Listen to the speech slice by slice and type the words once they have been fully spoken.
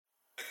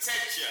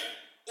Attention,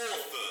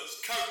 authors,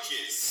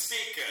 coaches,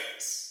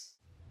 speakers.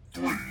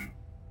 3,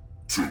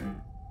 2,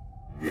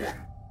 1.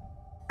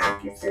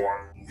 Amplify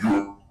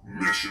your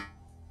mission.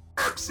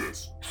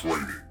 Access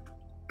training.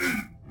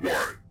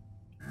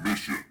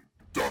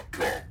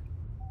 aymission.com.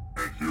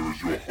 And here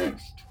is your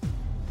host.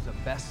 He's a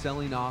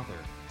best-selling author,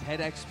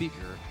 TEDx speaker,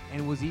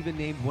 and was even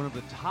named one of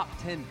the top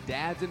 10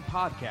 dads in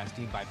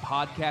podcasting by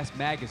Podcast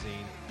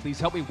Magazine. Please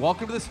help me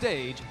welcome to the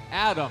stage,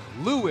 Adam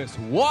Lewis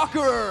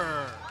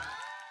Walker.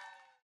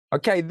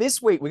 Okay,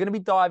 this week we're going to be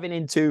diving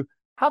into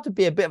how to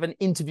be a bit of an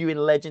interviewing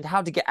legend,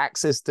 how to get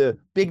access to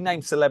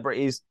big-name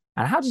celebrities,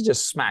 and how to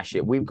just smash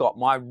it. We've got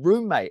my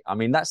roommate. I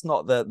mean, that's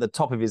not the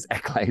top of his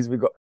accolades.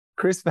 We've got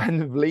Chris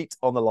Van Vliet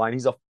on the line.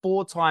 He's a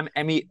 4-time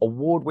Emmy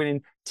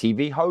award-winning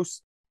TV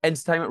host,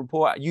 entertainment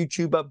reporter,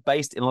 YouTuber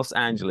based in Los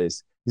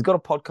Angeles. He's got a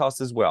podcast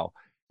as well.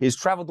 He's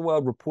traveled the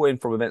world reporting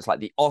from events like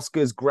the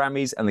Oscars,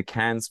 Grammys, and the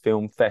Cannes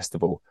Film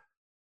Festival.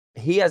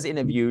 He has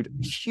interviewed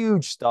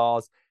huge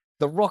stars.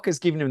 The Rock has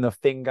given him the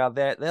finger.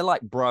 They're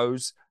like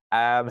bros.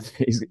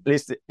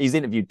 He's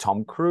interviewed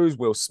Tom Cruise,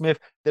 Will Smith.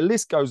 The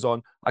list goes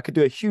on. I could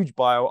do a huge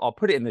bio. I'll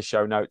put it in the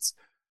show notes.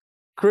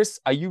 Chris,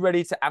 are you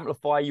ready to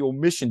amplify your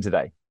mission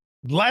today?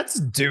 Let's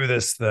do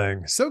this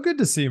thing. So good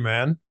to see you,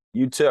 man.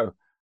 You too.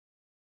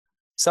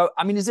 So,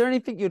 I mean, is there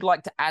anything you'd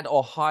like to add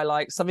or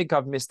highlight? Something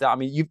I've missed out? I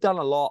mean, you've done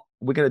a lot.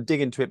 We're going to dig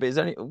into it,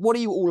 but what are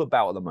you all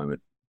about at the moment?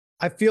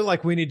 I feel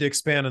like we need to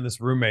expand on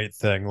this roommate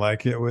thing.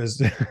 Like it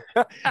was,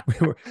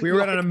 we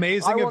were at an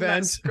amazing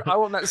event. I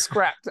want that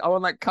scrapped. I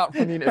want that cut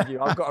from the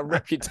interview. I've got a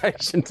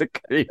reputation to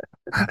keep.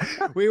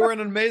 We were at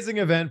an amazing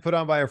event put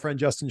on by our friend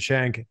Justin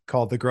Shank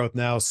called the Growth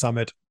Now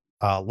Summit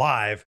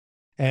Live.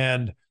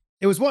 And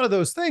it was one of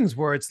those things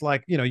where it's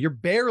like, you know, you're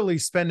barely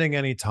spending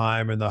any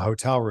time in the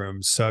hotel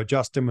rooms. So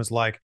Justin was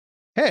like,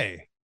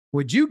 hey,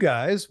 would you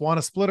guys want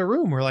to split a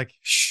room? We're like,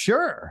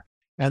 sure.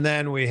 And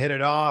then we hit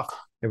it off.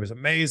 It was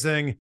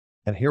amazing.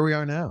 And here we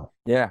are now.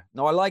 Yeah.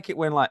 No, I like it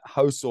when like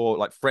hosts or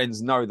like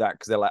friends know that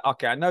because they're like,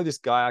 okay, I know this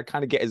guy. I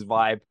kind of get his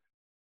vibe.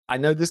 I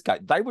know this guy.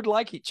 They would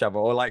like each other,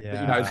 or like, you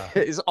know,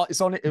 it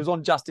was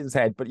on Justin's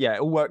head. But yeah,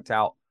 it all worked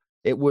out.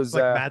 It was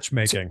like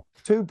matchmaking.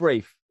 Too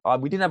brief.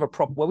 We didn't have a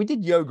proper. Well, we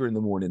did yoga in the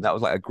morning. That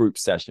was like a group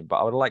session. But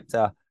I would have liked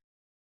to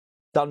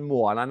done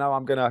more. And I know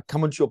I'm gonna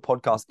come onto your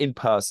podcast in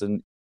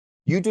person.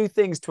 You do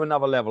things to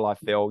another level, I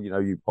feel. You know,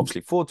 you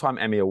obviously 4-time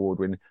Emmy Award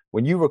winner.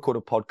 When you record a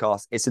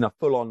podcast, it's in a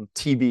full-on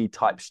TV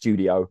type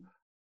studio.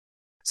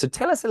 So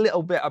tell us a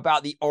little bit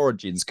about the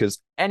origins,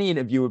 because any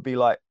interview would be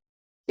like,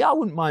 yeah, I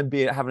wouldn't mind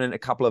having a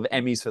couple of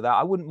Emmys for that.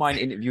 I wouldn't mind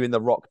interviewing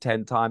The Rock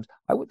 10 times.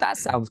 That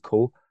sounds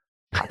cool.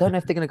 I don't know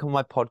if they're going to come on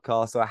my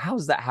podcast, or how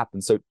does that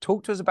happen? So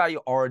talk to us about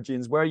your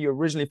origins. Where are you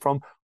originally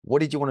from? What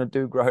did you want to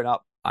do growing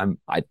up? I'm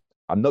not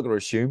going to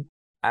assume.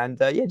 And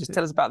just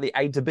tell us about the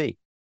A to B.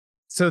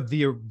 So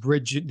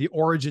the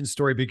origin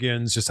story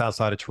begins just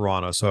outside of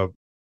Toronto. So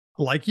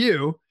like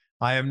you,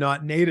 I am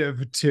not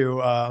native to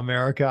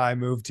America. I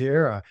moved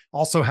here. I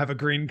also have a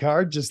green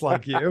card, just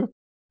like you.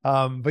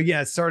 But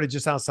yeah, it started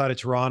just outside of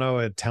Toronto,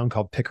 a town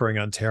called Pickering,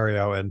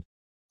 Ontario. And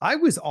I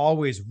was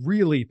always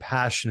really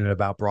passionate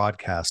about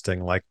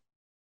broadcasting, like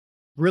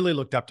really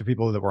looked up to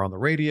people that were on the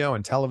radio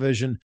and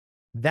television.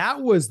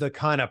 That was the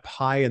kind of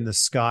pie in the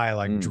sky,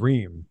 like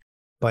dream.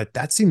 But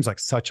that seems like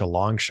such a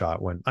long shot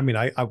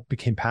I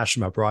became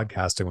passionate about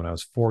broadcasting when I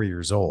was 4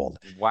 years old.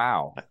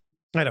 Wow.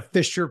 I had a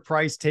Fisher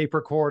Price tape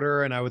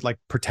recorder and I would like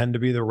pretend to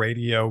be the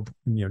radio,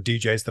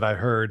 DJs that I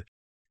heard.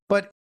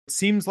 But it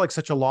seems like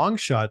such a long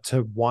shot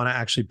to want to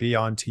actually be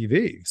on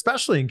TV,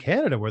 especially in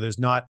Canada, where there's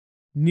not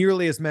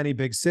nearly as many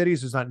big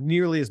cities. There's not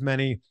nearly as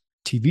many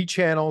TV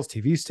channels,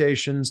 TV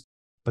stations,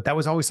 but that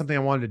was always something I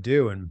wanted to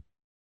do. And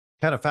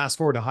kind of fast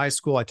forward to high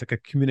school, I took a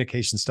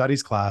communication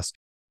studies class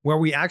where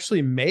we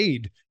actually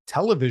made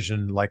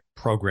television like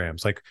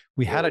programs. Like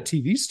we had a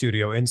TV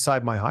studio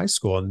inside my high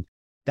school, and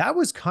that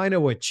was kind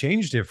of what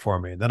changed it for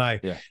me. And then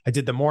I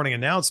did the morning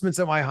announcements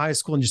at my high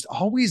school and just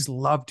always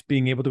loved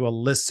being able to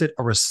elicit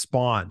a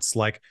response.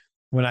 Like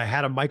when I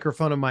had a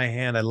microphone in my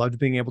hand, I loved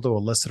being able to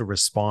elicit a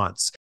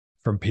response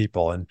from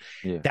people. And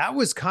that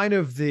was kind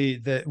of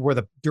where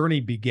the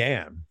journey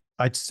began.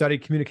 I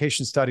studied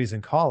communication studies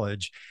in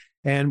college.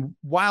 And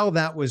while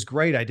that was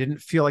great, I didn't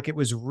feel like it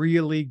was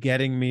really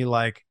getting me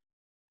like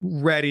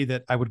ready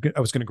that I was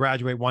going to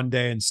graduate one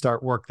day and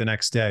start work the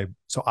next day.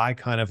 So I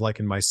kind of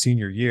like in my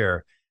senior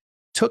year,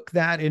 took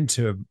that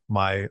into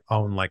my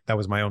own, like that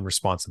was my own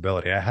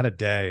responsibility. I had a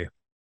day,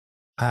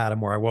 Adam,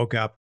 where I woke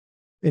up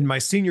in my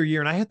senior year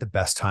and I had the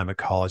best time at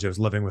college. I was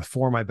living with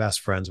 4 of my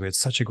best friends. We had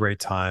such a great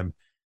time.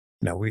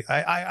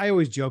 I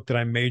always joke that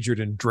I majored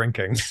in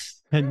drinking.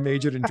 And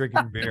majored in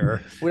drinking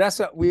beer. Well, that's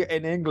what we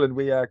in England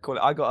we call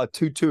it. I got a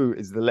 2.2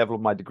 is the level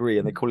of my degree,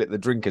 and they call it the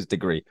drinker's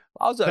degree.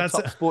 I was at a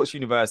top sports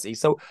university,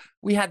 so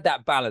we had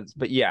that balance.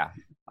 But yeah,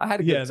 I had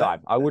a good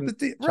time. I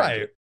wouldn't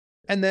right.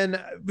 And then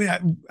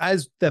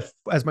as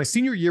my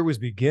senior year was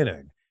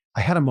beginning, I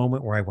had a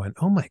moment where I went,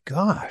 "Oh my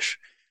gosh,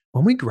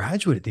 when we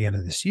graduate at the end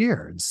of this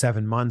year in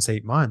 7 months,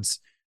 8 months,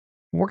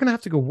 we're gonna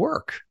have to go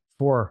work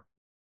for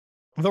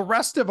the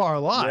rest of our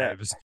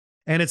lives."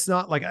 And it's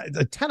not like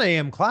a 10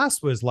 a.m.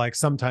 class was like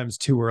sometimes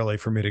too early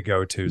for me to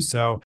go to.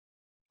 So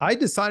I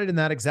decided in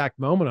that exact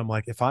moment, I'm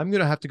like, if I'm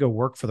going to have to go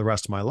work for the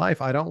rest of my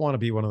life, I don't want to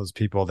be one of those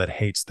people that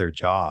hates their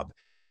job.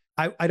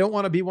 I don't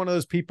want to be one of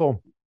those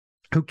people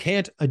who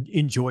can't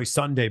enjoy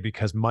Sunday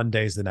because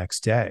Monday's the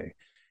next day.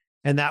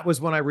 And that was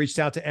when I reached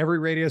out to every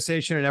radio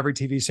station and every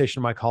TV station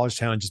in my college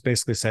town and just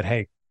basically said,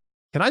 hey,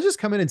 can I just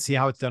come in and see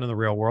how it's done in the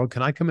real world?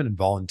 Can I come in and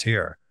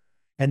volunteer?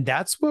 And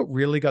that's what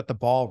really got the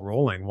ball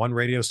rolling. One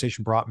radio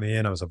station brought me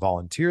in. I was a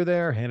volunteer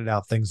there, handed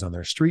out things on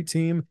their street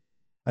team.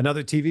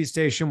 Another TV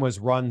station was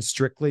run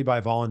strictly by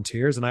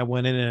volunteers. And I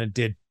went in and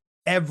did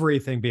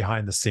everything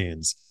behind the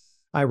scenes.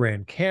 I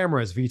ran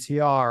cameras,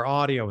 VTR,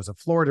 audio, was a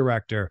floor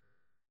director.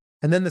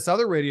 And then this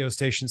other radio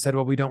station said,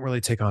 well, we don't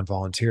really take on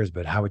volunteers,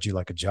 but how would you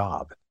like a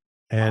job?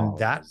 And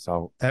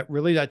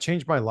that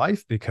changed my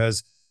life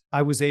because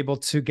I was able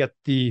to get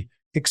the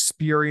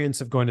experience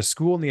of going to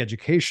school and the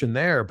education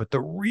there, but the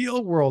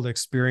real world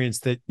experience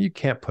that you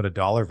can't put a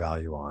dollar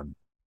value on.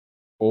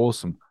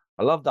 Awesome.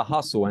 I love the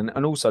hustle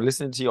and also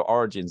listening to your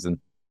origins. And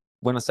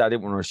when I say I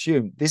didn't want to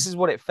assume, this is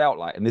what it felt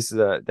like. And this is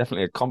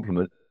definitely a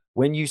compliment.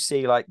 When you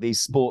see like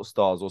these sports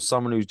stars or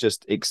someone who's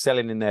just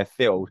excelling in their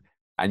field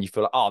and you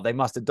feel like, oh, they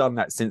must have done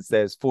that since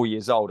they're 4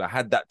 years old. I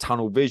had that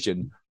tunnel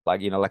vision,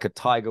 like, like a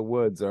Tiger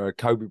Woods or a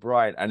Kobe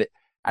Bryant.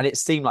 And it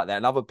seemed like that.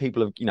 And other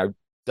people have,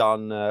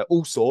 done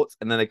all sorts,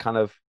 and then they kind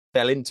of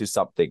fell into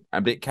something.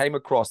 And it came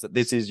across that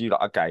this is,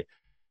 okay,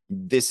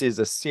 this is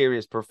a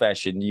serious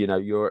profession.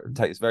 You're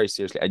take this very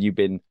seriously, and you've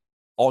been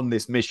on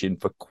this mission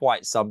for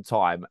quite some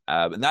time.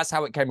 And that's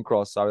how it came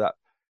across. So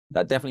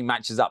that definitely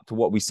matches up to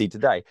what we see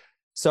today.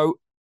 So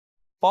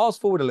fast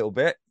forward a little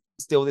bit,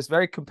 still this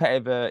very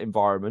competitive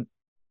environment.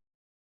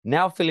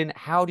 Now, Phil,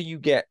 how do you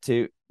get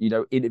to,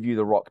 interview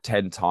The Rock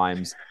 10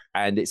 times?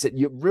 And it's a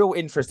real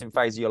interesting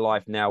phase of your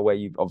life now where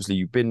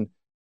you've been,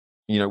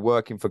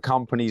 working for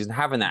companies and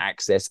having that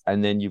access.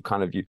 And then you've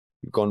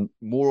gone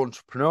more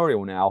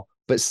entrepreneurial now,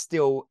 but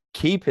still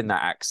keeping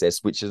that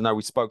access, which I know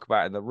we spoke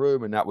about in the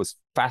room. And that was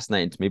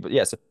fascinating to me. But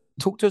yeah, so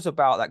talk to us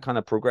about that kind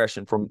of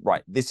progression from,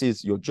 right, this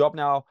is your job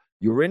now,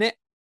 you're in it,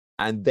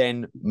 and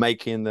then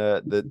making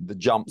the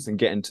jumps and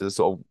getting to the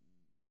sort of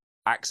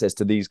access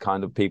to these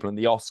kind of people and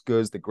the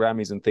Oscars, the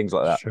Grammys and things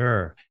like that.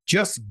 Sure.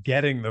 Just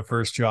getting the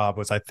first job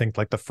was, I think,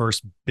 like the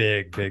first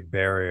big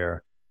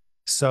barrier.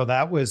 So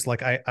that was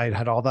like, I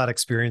had all that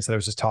experience that I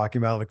was just talking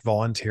about, like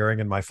volunteering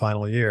in my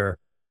final year.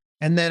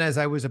 And then as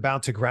I was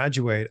about to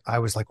graduate, I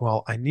was like,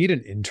 well, I need an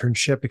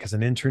internship because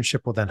an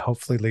internship will then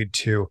hopefully lead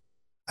to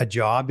a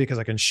job because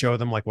I can show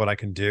them like what I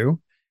can do.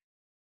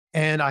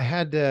 And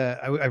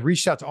I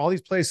reached out to all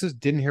these places,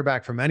 didn't hear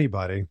back from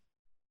anybody.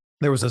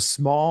 There was a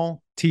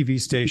small TV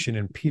station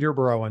in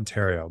Peterborough,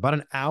 Ontario, about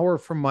an hour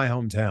from my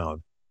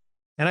hometown.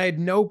 And I had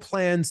no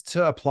plans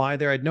to apply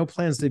there. I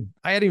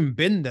hadn't even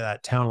been to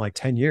that town in like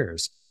 10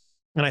 years.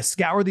 And I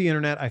scoured the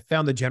internet. I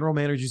found the general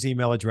manager's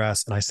email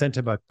address and I sent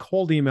him a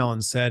cold email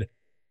and said,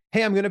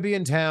 hey, I'm going to be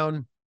in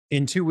town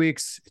in 2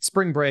 weeks. It's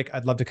spring break.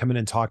 I'd love to come in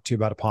and talk to you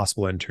about a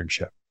possible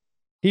internship.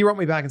 He wrote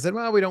me back and said,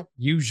 well, we don't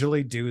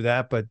usually do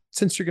that, but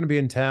since you're going to be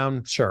in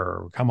town,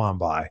 sure, come on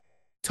by.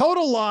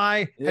 Total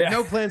lie. Yeah. Had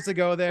no plans to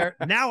go there.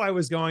 Now I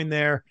was going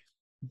there.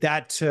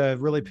 That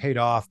really paid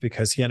off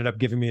because he ended up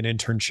giving me an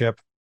internship.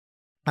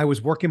 I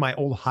was working my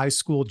old high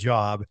school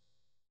job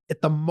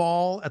at the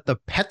mall, at the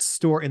pet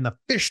store, in the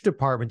fish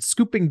department,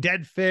 scooping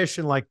dead fish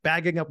and like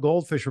bagging up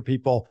goldfish for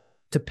people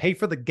to pay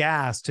for the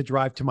gas to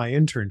drive to my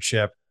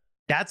internship.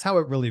 That's how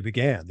it really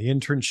began. The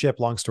internship,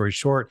 long story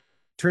short,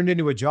 turned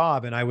into a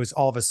job. And I was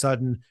all of a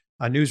sudden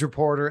a news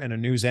reporter and a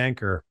news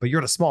anchor, but you're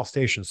at a small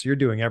station. So you're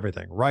doing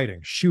everything, writing,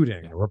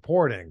 shooting,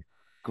 reporting,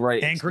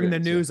 great, anchoring the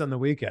news on the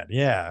weekend.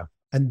 Yeah.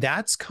 And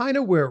that's kind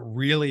of where it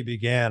really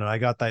began. And I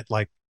got that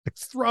like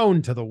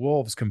thrown to the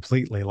wolves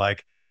completely.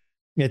 Like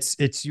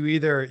it's you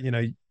either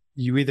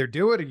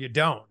do it or you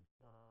don't.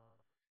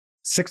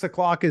 6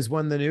 o'clock is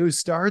when the news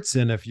starts.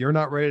 And if you're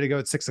not ready to go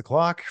at 6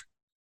 o'clock,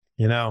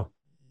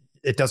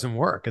 it doesn't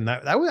work. And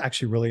that would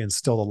actually really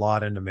instilled a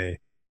lot into me.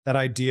 That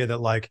idea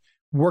that like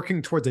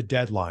working towards a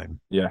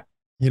deadline,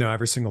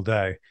 every single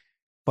day.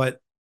 But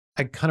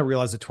I kind of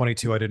realized at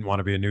 22, I didn't want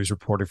to be a news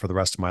reporter for the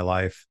rest of my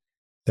life.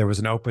 There was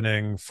an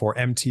opening for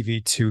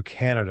MTV2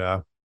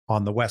 Canada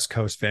on the West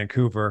Coast,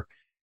 Vancouver.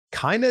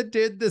 Kind of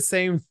did the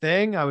same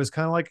thing. I was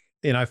kind of like,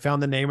 I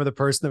found the name of the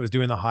person that was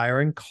doing the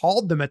hiring,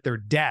 called them at their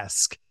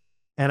desk.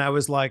 And I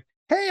was like,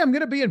 hey, I'm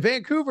going to be in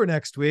Vancouver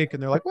next week.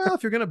 And they're like, well,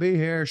 if you're going to be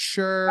here,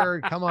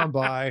 sure, come on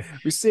by.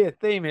 We see a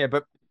theme here,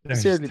 but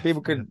seriously,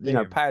 people could,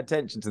 pay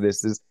attention to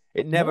this.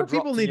 It never drops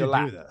people need in your to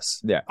lap. do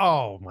this. Yeah.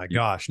 Oh my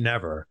gosh,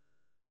 never.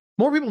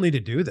 More people need to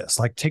do this.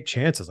 Like take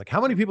chances. Like how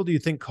many people do you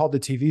think called the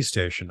TV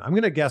station? I'm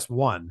going to guess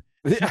one.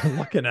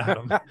 Looking at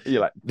them.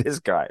 You're like, this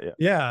guy. Yeah.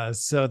 Yeah.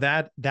 So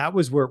that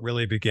was where it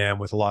really began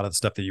with a lot of the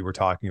stuff that you were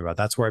talking about.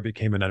 That's where I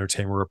became an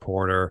entertainment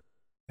reporter.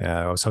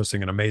 I was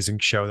hosting an amazing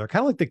show. They're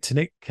kind of like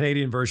the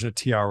Canadian version of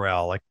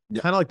TRL,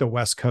 kind of like the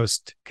West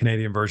Coast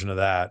Canadian version of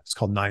that. It's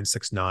called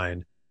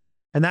 969.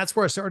 And that's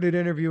where I started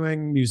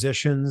interviewing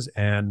musicians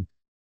and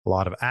a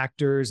lot of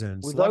actors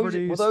and Were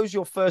celebrities. those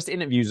your first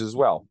interviews as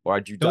well? Or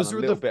had you done Those a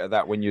were little the- bit of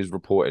that when you was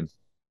reporting?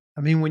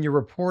 I mean, when you're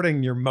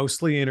reporting, you're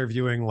mostly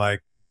interviewing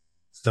like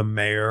the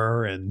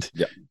mayor and,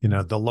 Yeah.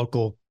 the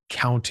local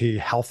county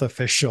health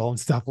official and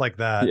stuff like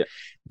that. Yeah.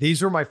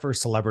 These were my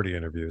first celebrity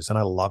interviews and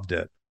I loved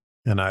it.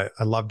 And I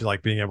loved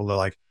like being able to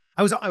like,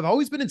 I've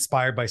always been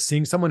inspired by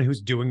seeing someone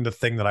who's doing the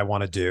thing that I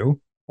want to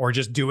do or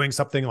just doing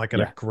something like at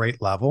a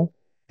great level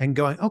and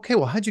going, okay,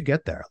 well, how'd you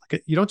get there?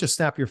 Like you don't just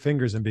snap your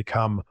fingers and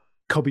become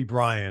Kobe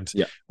Bryant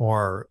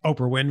or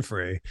Oprah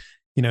Winfrey.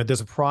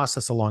 There's a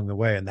process along the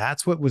way. And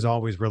that's what was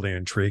always really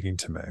intriguing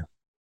to me.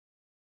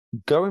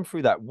 Going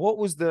through that, what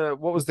was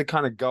the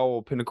kind of goal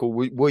or pinnacle?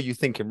 Were you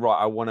thinking,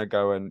 right, I want to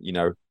go and,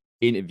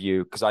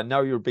 interview? Because I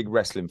know you're a big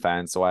wrestling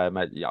fan. So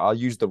I'll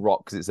use The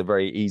Rock because it's a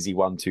very easy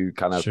one to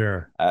kind of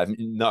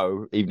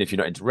know, even if you're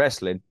not into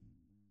wrestling.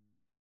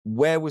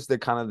 Where was the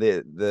kind of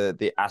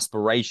the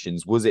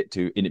aspirations? Was it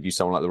to interview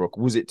someone like The Rock?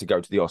 Was it to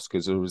go to the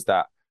Oscars? Or was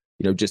that,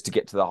 just to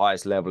get to the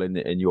highest level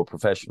in your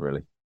profession,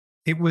 really?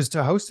 It was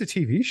to host a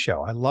TV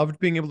show. I loved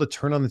being able to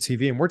turn on the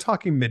TV, and we're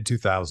talking mid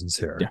 2000s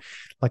here. Yeah.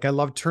 Like I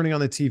loved turning on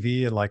the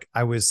TV, and like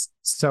I was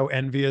so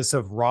envious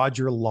of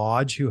Roger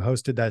Lodge, who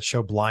hosted that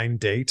show Blind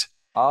Date.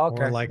 Oh,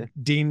 okay. Or like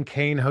Dean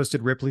Cain hosted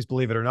Ripley's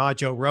Believe It or Not.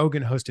 Joe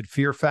Rogan hosted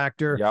Fear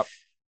Factor. Yep.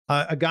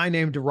 A guy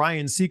named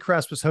Ryan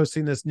Seacrest was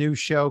hosting this new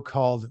show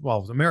called,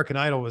 American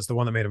Idol was the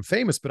one that made him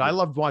famous, but I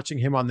loved watching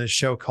him on this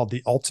show called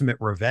The Ultimate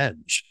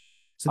Revenge.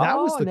 So that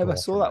was the I never goal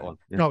saw for that me. one.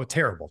 Yeah. No,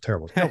 terrible.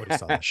 Nobody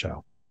saw that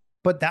show.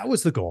 But that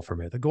was the goal for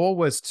me. The goal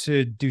was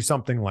to do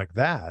something like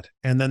that.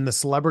 And then the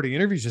celebrity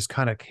interviews just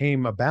kind of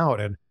came about.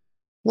 And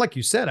like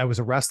you said, I was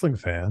a wrestling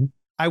fan.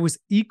 I was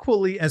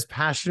equally as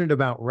passionate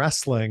about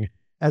wrestling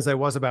as I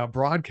was about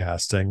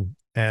broadcasting,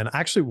 and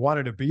I actually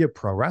wanted to be a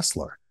pro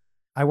wrestler.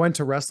 I went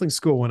to wrestling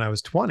school when I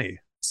was 20.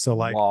 So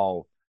like,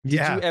 wow. Did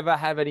yeah. you ever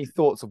have any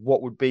thoughts of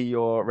what would be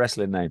your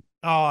wrestling name?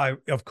 Oh,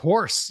 of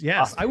course.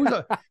 Yes. I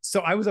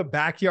was a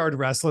backyard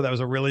wrestler. That was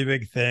a really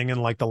big thing in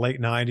like the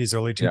late 90s,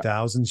 early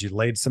 2000s. You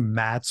laid some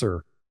mats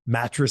or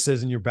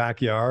mattresses in your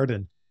backyard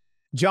and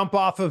jump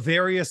off of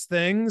various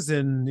things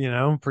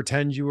and,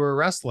 pretend you were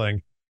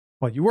wrestling.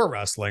 Well, you were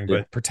wrestling,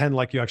 but pretend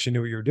like you actually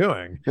knew what you were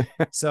doing.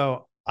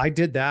 So I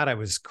did that. I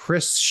was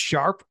Chris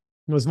Sharp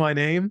was my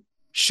name.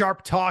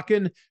 Sharp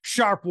talking,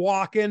 sharp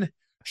walking,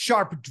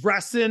 sharp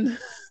dressing.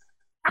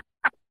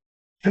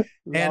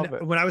 And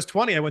when I was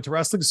 20, I went to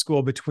wrestling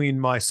school between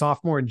my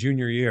sophomore and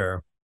junior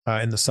year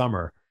in the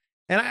summer.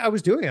 And I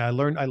was doing it. I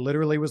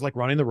literally was like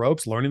running the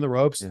ropes,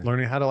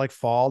 learning how to like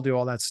fall, do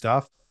all that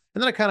stuff.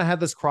 And then I kind of had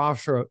this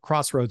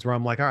crossroads where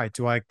I'm like, all right,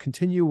 do I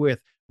continue with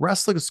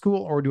wrestling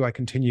school or do I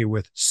continue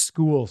with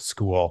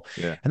school?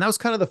 Yeah. And that was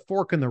kind of the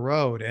fork in the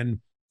road.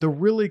 And the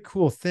really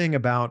cool thing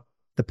about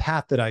the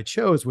path that I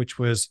chose, which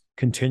was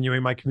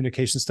continuing my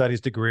communication studies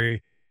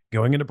degree,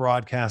 going into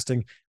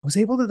broadcasting, I was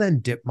able to then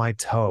dip my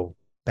toe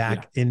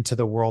back into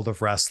the world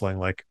of wrestling.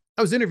 Like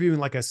I was interviewing,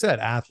 like I said,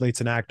 athletes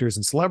and actors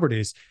and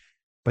celebrities,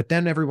 but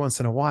then every once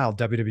in a while,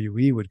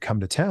 WWE would come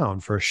to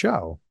town for a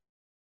show.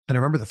 And I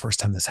remember the first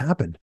time this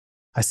happened,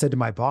 I said to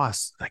my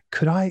boss, like,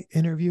 could I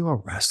interview a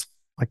wrestler?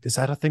 Like, is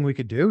that a thing we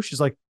could do? She's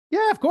like,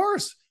 yeah, of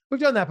course. We've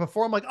done that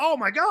before. I'm like, oh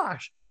my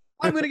gosh,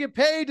 I'm going to get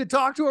paid to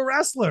talk to a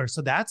wrestler.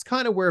 So that's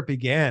kind of where it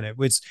began.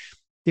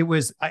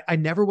 I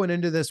never went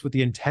into this with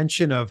the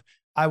intention of,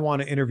 I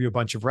want to interview a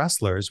bunch of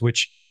wrestlers,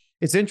 which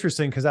it's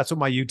interesting because that's what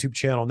my YouTube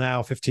channel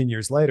now, 15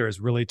 years later, has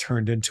really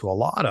turned into a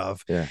lot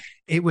of. Yeah.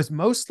 It was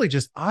mostly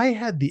just, I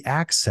had the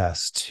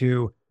access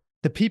to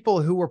the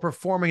people who were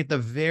performing at the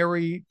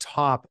very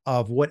top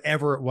of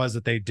whatever it was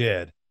that they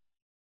did,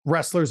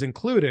 wrestlers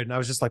included. And I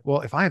was just like,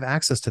 well, if I have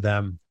access to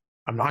them,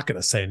 I'm not going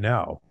to say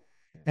no.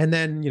 And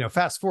then,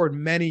 fast forward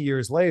many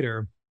years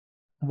later,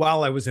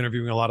 while I was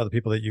interviewing a lot of the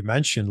people that you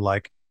mentioned,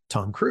 like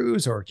Tom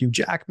Cruise or Hugh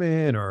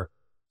Jackman or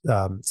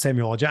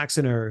Samuel L.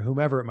 Jackson or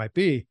whomever it might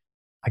be,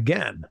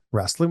 again,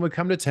 wrestling would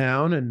come to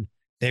town and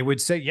they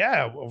would say,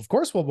 yeah, of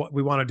course,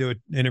 we want to do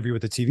an interview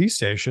with the TV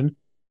station.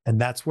 And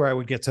that's where I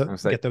would get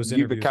those interviews.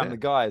 You become the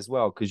guy as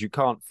well, because you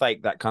can't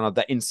fake that kind of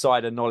that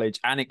insider knowledge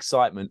and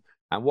excitement.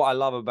 And what I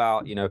love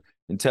about,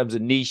 in terms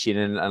of niching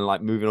and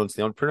like moving on to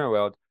the entrepreneur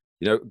world,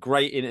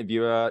 great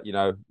interviewer,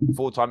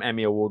 4-time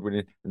Emmy Award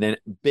winning, and then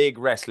big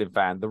wrestling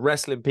fan. The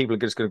wrestling people are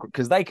just going to,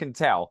 because they can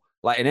tell,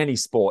 like in any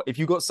sport, if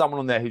you've got someone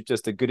on there who's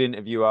just a good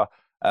interviewer,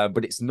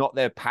 but it's not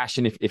their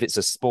passion, if it's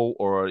a sport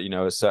or,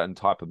 a certain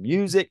type of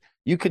music,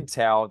 you can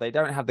tell they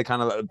don't have the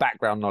kind of like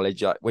background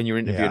knowledge. Like when you're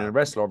interviewing a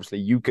wrestler, obviously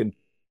you can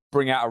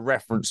bring out a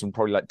reference from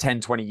probably like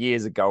 10, 20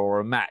 years ago or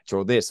a match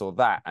or this or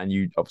that, and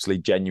you obviously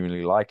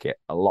genuinely like it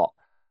a lot.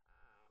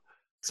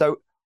 So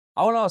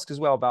I want to ask as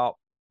well about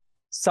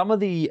some of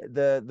the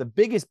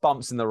biggest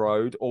bumps in the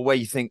road, or where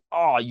you think,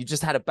 oh, you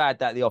just had a bad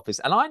day at the office.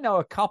 And I know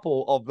a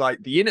couple of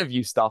like the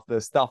interview stuff, the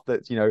stuff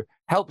that,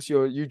 helps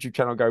your YouTube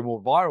channel go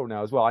more viral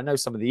now as well. I know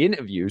some of the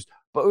interviews,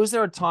 but was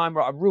there a time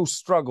where a real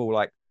struggle,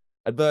 like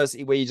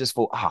adversity, where you just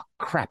thought, oh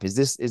crap, is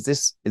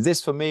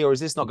this for me, or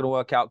is this not going to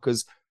work out?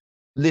 Because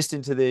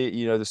listening to the,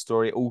 the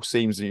story, it all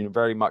seems,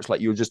 very much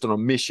like you were just on a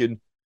mission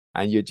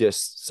and you're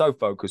just so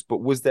focused.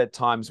 But was there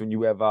times when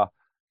you ever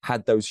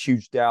had those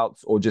huge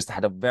doubts or just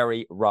had a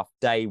very rough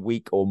day,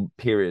 week, or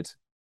period?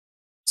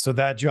 So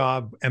that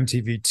job,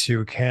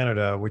 MTV2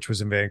 Canada, which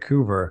was in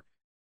Vancouver,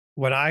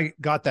 when I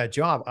got that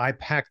job, I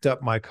packed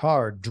up my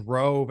car,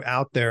 drove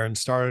out there, and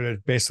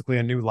started basically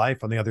a new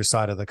life on the other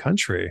side of the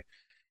country.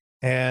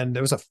 And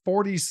it was a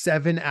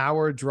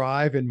 47-hour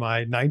drive in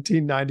my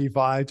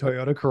 1995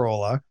 Toyota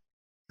Corolla.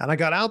 And I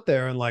got out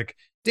there, and like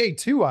day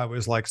 2, I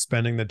was like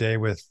spending the day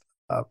with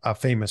a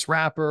famous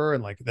rapper,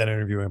 and like then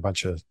interviewing a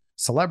bunch of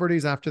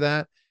celebrities after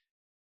that.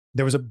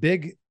 There was a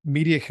big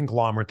media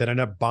conglomerate that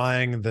ended up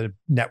buying the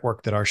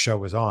network that our show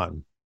was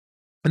on.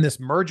 And this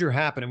merger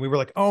happened, and we were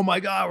like, oh my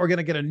God, we're going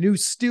to get a new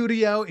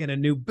studio in a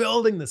new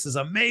building. This is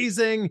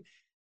amazing.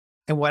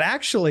 And what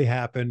actually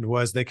happened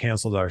was they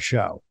canceled our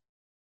show.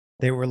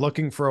 They were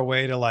looking for a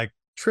way to like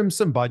trim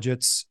some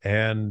budgets,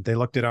 and they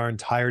looked at our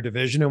entire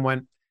division and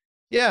went,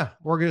 yeah,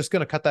 we're just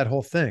going to cut that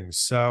whole thing.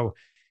 So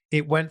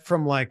it went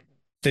from like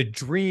the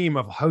dream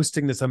of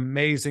hosting this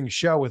amazing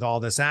show with all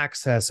this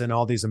access and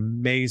all these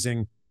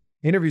amazing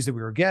interviews that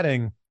we were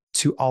getting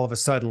to all of a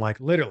sudden, like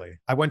literally,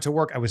 I went to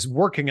work. I was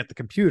working at the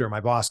computer. My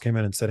boss came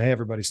in and said, hey,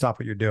 everybody, stop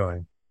what you're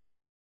doing.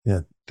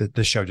 Yeah,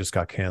 the show just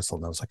got canceled.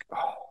 And I was like,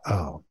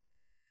 oh.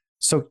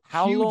 So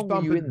how long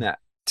were you in that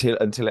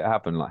until it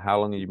happened? Like,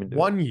 how long have you been doing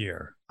 1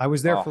 year. I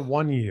was there for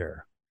 1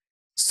 year.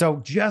 So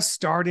just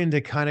starting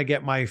to kind of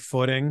get my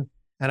footing.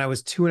 And I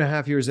was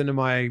 2.5 years into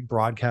my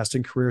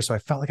broadcasting career. So I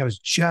felt like I was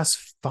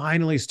just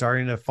finally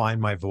starting to find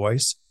my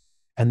voice.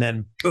 And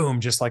then boom,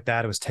 just like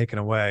that, it was taken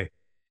away.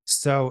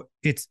 So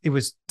it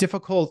was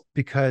difficult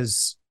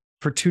because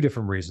for 2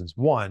 different reasons.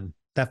 One,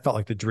 that felt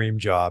like the dream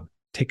job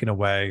taken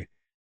away.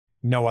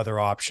 No other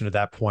option at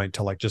that point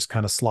to like just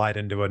kind of slide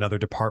into another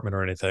department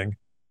or anything.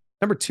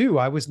 Number 2,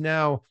 I was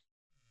now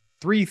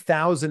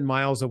 3,000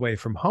 miles away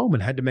from home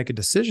and had to make a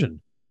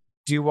decision.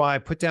 Do I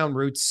put down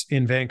roots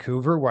in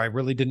Vancouver where I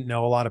really didn't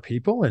know a lot of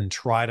people and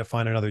try to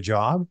find another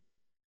job?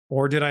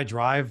 Or did I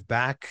drive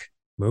back,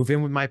 move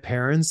in with my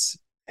parents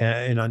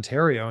in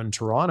Ontario and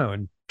Toronto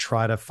and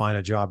try to find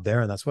a job there?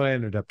 And that's what I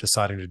ended up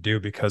deciding to do,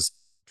 because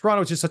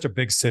Toronto is just such a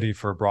big city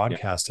for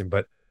broadcasting.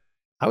 But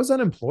I was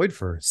unemployed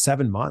for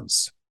 7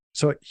 months.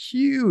 So a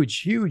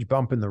huge, huge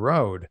bump in the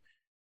road.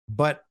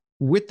 But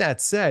with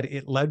that said,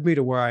 it led me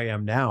to where I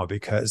am now,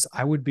 because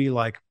I would be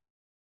like,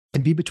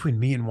 it'd be between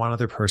me and one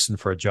other person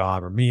for a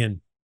job, or me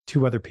and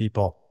 2 other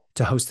people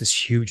to host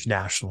this huge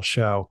national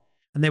show.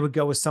 And they would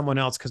go with someone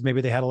else because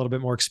maybe they had a little bit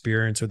more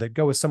experience, or they'd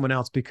go with someone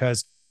else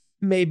because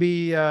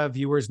maybe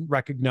viewers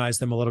recognize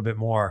them a little bit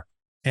more.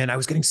 And I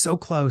was getting so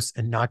close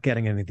and not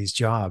getting any of these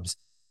jobs.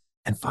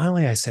 And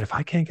finally I said, if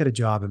I can't get a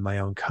job in my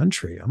own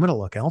country, I'm going to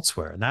look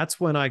elsewhere. And that's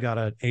when I got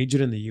an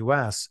agent in the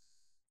US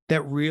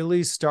that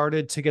really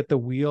started to get the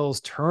wheels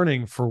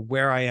turning for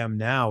where I am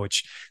now,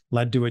 which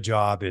led to a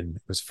job in,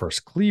 it was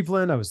first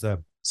Cleveland. I was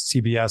the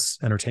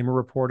CBS entertainment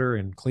reporter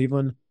in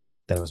Cleveland.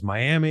 Then it was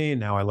Miami.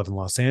 And now I live in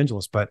Los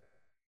Angeles. But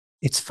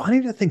it's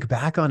funny to think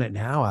back on it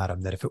now,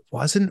 Adam, that if it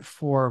wasn't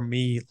for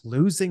me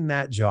losing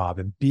that job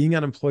and being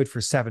unemployed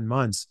for 7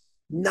 months,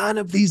 none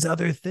of these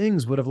other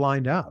things would have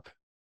lined up.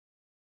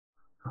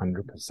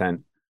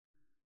 100%.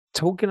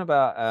 Talking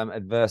about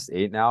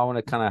adversity, now I want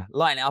to kind of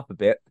lighten it up a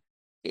bit.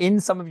 In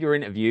some of your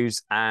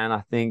interviews, and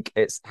I think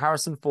it's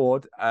Harrison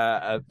Ford,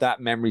 that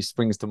memory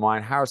springs to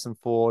mind. Harrison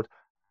Ford,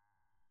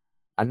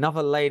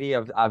 another lady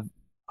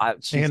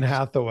Anne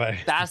Hathaway.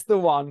 That's the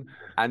one.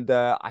 And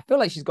I feel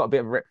like she's got a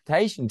bit of a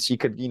reputation. She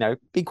could,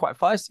 be quite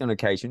feisty on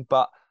occasion.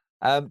 But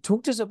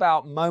talk to us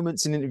about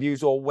moments in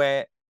interviews or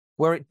where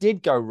it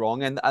did go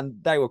wrong, and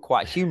they were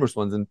quite humorous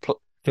ones. And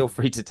feel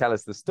free to tell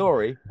us the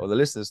story or the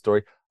listener's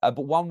story. But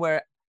one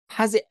where,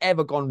 has it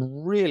ever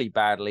gone really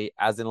badly,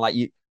 as in like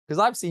you, because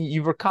I've seen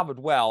you've recovered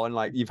well and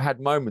like you've had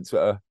moments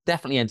that are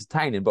definitely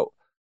entertaining, but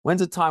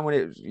when's a time when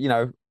it's,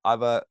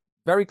 either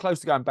very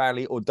close to going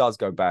badly or does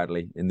go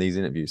badly in these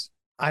interviews?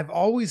 I've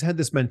always had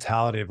this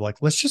mentality of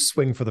like, let's just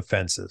swing for the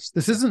fences.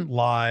 This isn't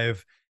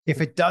live. If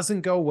it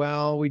doesn't go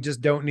well, we just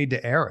don't need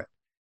to air it.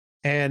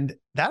 And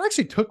that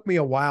actually took me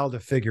a while to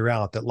figure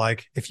out that,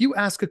 like, if you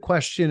ask a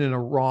question in a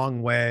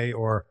wrong way,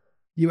 or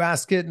you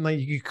ask it and like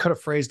you could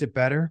have phrased it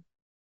better,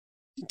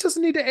 it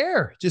doesn't need to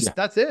air.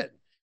 That's it.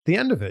 The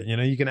end of it,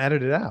 you can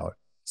edit it out.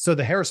 So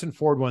the Harrison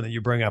Ford one that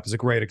you bring up is a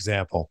great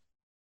example.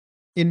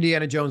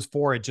 Indiana Jones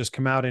 4 had just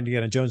come out,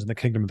 Indiana Jones and the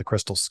Kingdom of the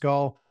Crystal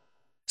Skull.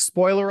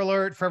 Spoiler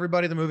alert for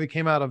everybody, the movie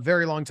came out a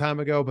very long time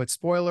ago, but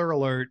spoiler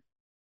alert,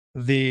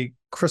 the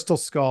Crystal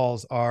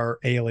Skulls are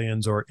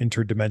aliens or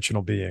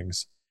interdimensional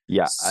beings.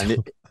 Yeah,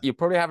 and you're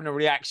probably having a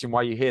reaction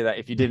while you hear that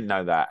if you didn't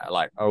know that,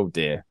 like, oh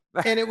dear.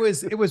 And it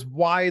was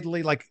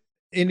widely, like,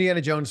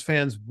 Indiana Jones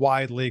fans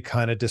widely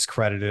kind of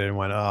discredited and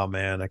went, oh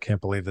man, I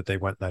can't believe that they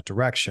went in that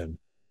direction.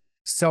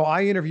 So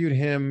I interviewed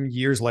him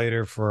years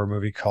later for a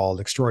movie called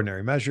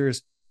Extraordinary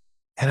Measures.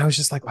 And I was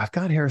just like, well, I've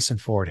got Harrison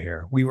Ford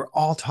here. We were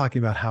all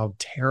talking about how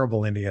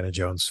terrible Indiana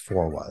Jones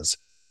 4 was.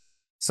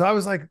 So I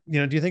was like,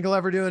 do you think he'll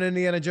ever do an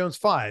Indiana Jones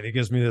 5? He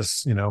gives me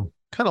this,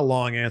 kind of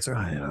long answer.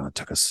 It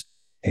took us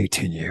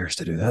 18 years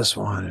to do this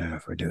one. And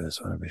if we do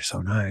this one, it'd be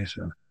so nice.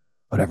 And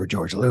whatever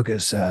George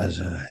Lucas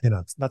says,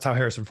 that's how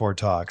Harrison Ford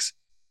talks.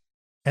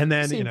 And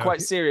then, He seemed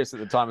quite serious at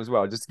the time as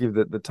well, just to give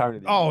the tone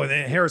of the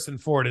and Harrison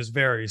Ford is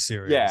very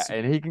serious. Yeah,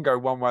 and he can go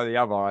one way or the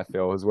other, I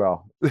feel, as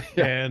well.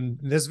 And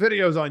this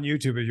video is on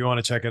YouTube if you want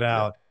to check it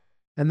out.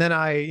 Yeah. And then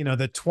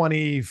the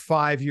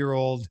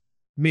 25-year-old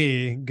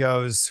me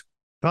goes,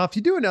 well, if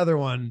you do another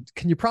one,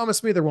 can you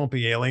promise me there won't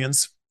be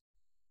aliens?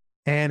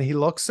 And he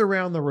looks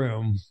around the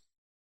room,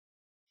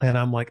 and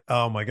I'm like,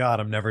 oh my God,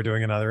 I'm never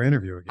doing another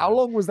interview again. How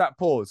long was that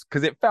pause?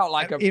 Because it felt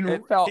like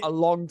a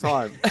long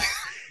time.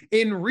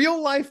 In real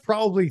life,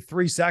 probably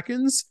 3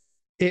 seconds.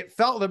 It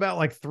felt about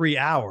like 3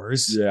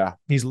 hours. Yeah.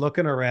 He's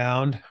looking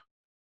around.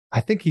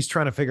 I think he's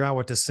trying to figure out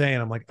what to say.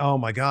 And I'm like, oh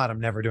my God, I'm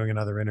never doing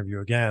another interview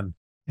again.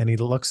 And he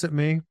looks at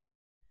me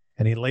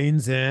and he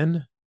leans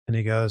in and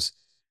he goes,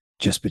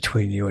 just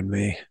between you and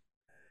me,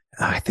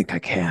 I think I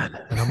can.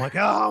 And I'm like,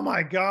 oh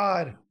my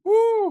God.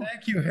 Woo!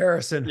 Thank you,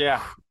 Harrison.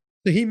 Yeah.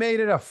 So he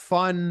made it a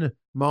fun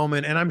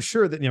moment. And I'm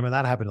sure that,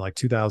 that happened in like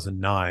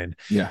 2009.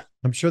 Yeah.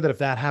 I'm sure that if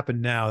that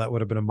happened now, that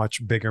would have been a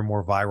much bigger,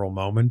 more viral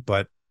moment.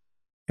 But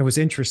it was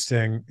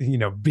interesting,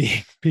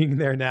 being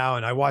there now.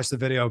 And I watched the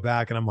video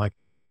back and I'm like,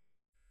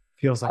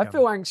 feels like I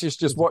feel anxious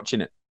just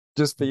watching it,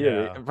 just for you.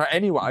 Yeah. For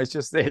anyone, it's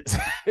just it.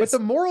 But the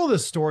moral of the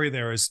story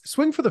there is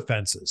swing for the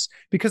fences,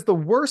 because the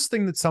worst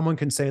thing that someone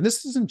can say, and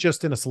this isn't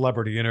just in a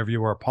celebrity interview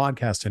or a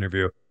podcast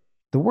interview,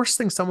 the worst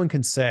thing someone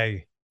can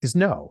say is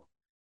no.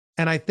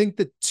 And I think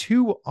that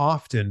too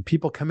often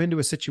people come into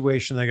a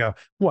situation, they go,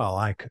 well,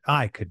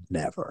 I could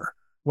never,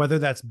 whether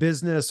that's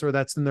business or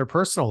that's in their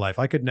personal life.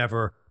 I could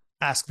never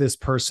ask this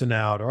person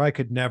out, or I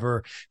could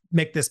never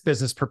make this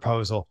business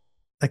proposal.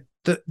 Like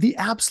the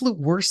absolute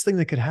worst thing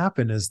that could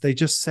happen is they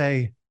just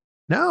say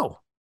no,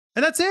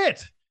 and that's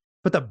it.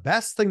 But the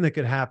best thing that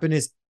could happen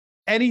is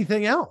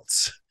anything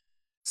else.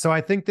 So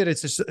I think that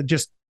it's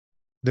just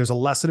there's a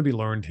lesson to be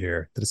learned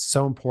here, that it's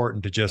so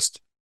important to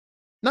just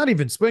not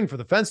even swing for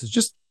the fences,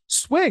 just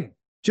swing,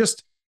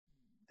 just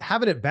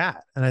have it at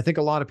bat. And I think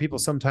a lot of people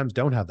sometimes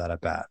don't have that at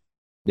bat.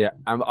 Yeah.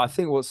 And I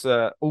think what's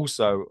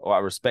also what I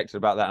respected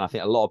about that, and I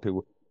think a lot of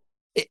people,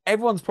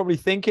 everyone's probably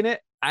thinking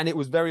it, and it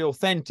was very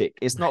authentic.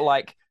 It's not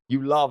like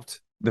you loved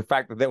the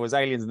fact that there was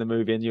aliens in the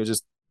movie and you're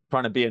just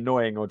trying to be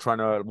annoying or trying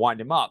to wind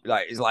him up.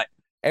 Like, it's like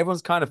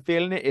everyone's kind of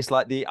feeling it. It's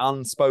like the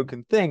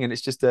unspoken thing, and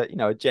it's just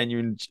a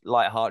genuine,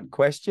 lighthearted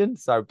question.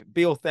 So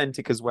be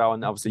authentic as well.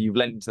 And obviously you've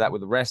lent into that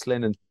with the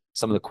wrestling and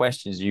some of the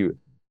questions you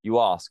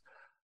ask.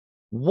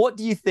 What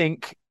do you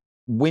think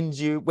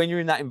wins you when you're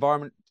in that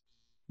environment?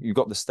 You've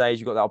got the stage,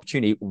 you've got the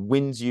opportunity,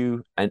 wins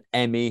you an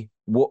Emmy.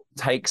 What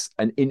takes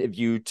an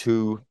interview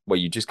to, well,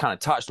 you just kind of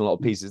touched on a lot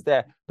of pieces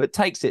there, but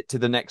takes it to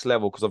the next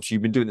level? Because obviously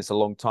you've been doing this a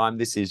long time.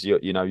 This is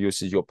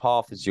this is your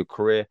path, this is your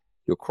career,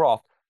 your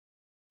craft.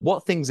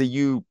 What things are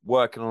you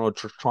working on or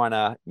trying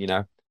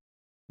to,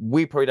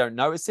 we probably don't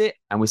notice it,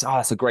 and we say, oh,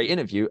 that's a great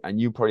interview. And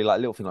you probably like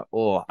a little thing like,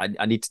 oh,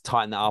 I need to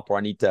tighten that up, or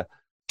I need to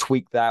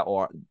tweak that,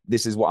 or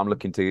this is what I'm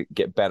looking to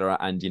get better at.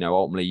 And,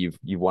 ultimately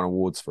you've won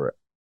awards for it.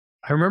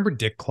 I remember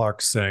Dick Clark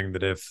saying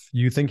that if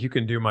you think you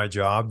can do my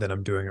job, then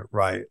I'm doing it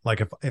right. Like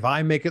if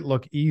I make it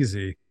look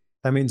easy,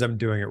 that means I'm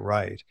doing it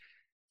right.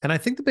 And I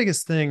think the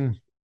biggest thing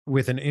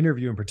with an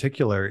interview in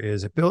particular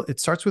is it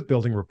starts with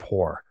building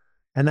rapport.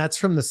 And that's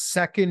from the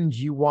second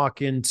you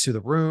walk into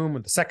the room,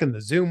 and the second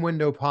the Zoom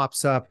window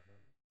pops up.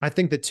 I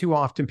think that too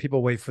often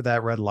people wait for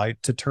that red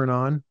light to turn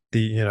on.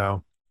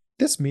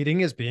 This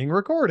meeting is being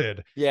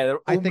recorded. Yeah,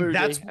 I think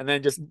that's, and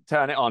then just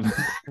turn it on.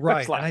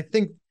 Right. And I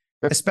think,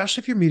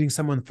 especially if you're meeting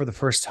someone for the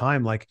first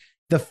time, like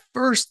the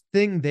first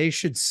thing they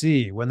should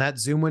see when that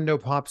Zoom window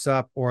pops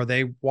up, or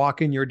they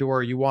walk in your door,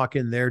 or you walk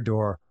in their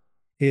door,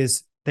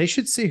 is they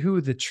should see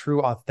who the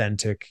true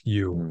authentic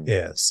you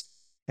is.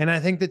 And I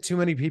think that too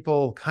many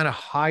people kind of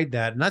hide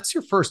that. And that's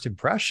your first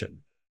impression.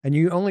 And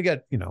you only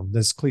get,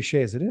 as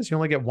cliche as it is, you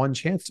only get one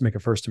chance to make a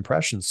first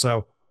impression.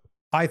 So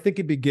I think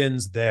it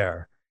begins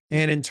there.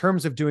 And in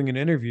terms of doing an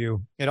interview,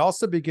 it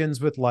also begins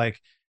with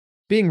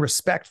being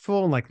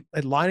respectful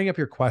and lining up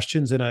your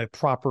questions in a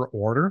proper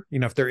order.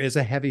 If there is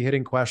a heavy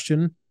hitting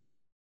question,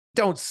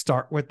 don't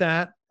start with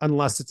that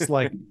unless it's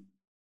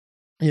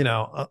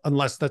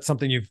unless that's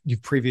something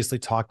you've previously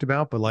talked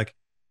about. But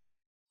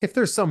if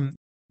there's some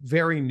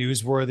very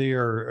newsworthy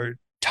or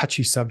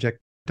touchy subject,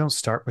 don't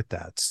start with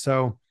that.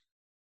 So,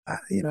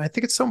 I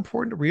think it's so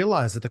important to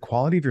realize that the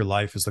quality of your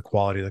life is the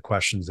quality of the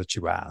questions that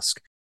you ask.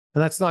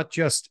 And that's not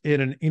just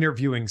in an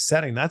interviewing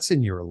setting, that's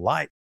in your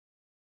life.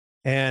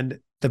 And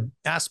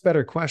ask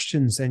better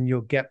questions and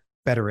you'll get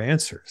better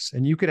answers.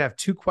 And you could have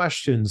two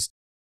questions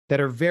that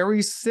are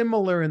very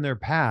similar in their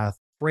path,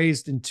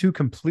 phrased in two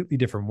completely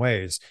different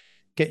ways,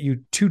 get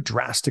you two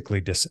drastically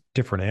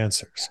different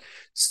answers.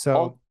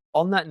 So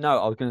on that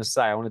note, I was going to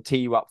say, I want to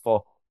tee you up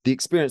for the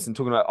experience in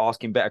talking about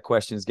asking better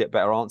questions, get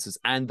better answers,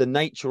 and the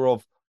nature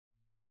of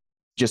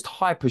just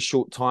hyper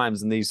short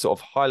times and these sort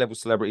of high level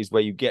celebrities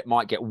where you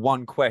might get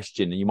one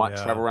question and you might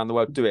travel around the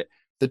world to do it.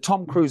 The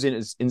Tom Cruise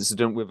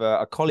incident with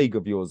a colleague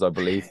of yours, I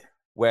believe,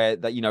 where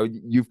that, you know,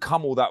 you've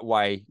come all that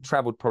way,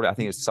 traveled probably, I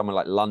think it's somewhere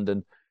like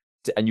London,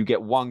 and you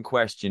get one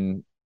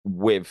question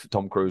with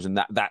Tom Cruise and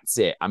that's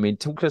it. I mean,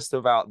 talk to us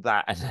about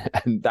that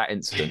and that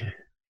incident.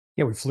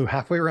 Yeah, we flew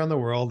halfway around the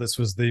world. This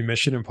was the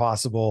Mission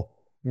Impossible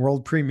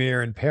world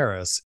premiere in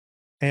Paris.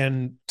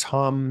 And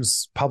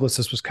Tom's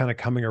publicist was kind of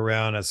coming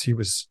around as he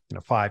was,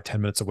 5-10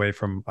 minutes away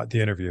from the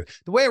interview.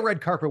 The way a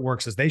red carpet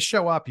works is they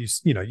show up, you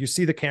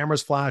see the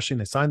cameras flashing,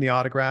 they sign the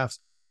autographs,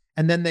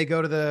 and then they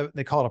go to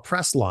they call it a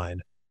press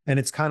line. And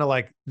it's kind of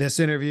like this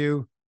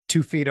interview,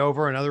 2 feet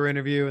over, another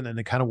interview, and then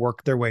they kind of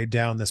work their way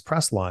down this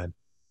press line.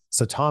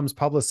 So Tom's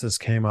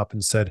publicist came up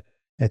and said,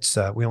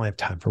 we only have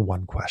time for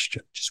one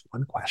question, just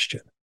one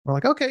question. We're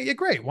like, okay, yeah,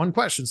 great. One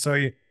question.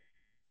 So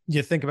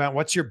you think about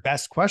what's your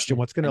best question?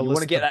 What's going to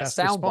elicit the best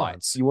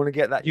response? You want to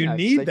get that. You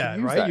need that,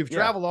 right? You've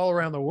traveled all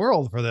around the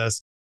world for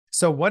this.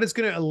 So what is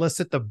going to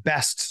elicit the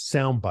best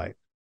soundbite?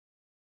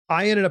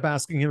 I ended up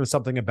asking him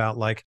something about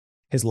like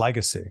his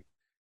legacy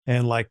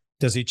and like,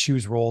 does he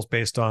choose roles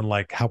based on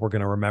like how we're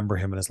going to remember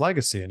him and his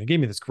legacy? And he gave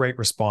me this great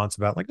response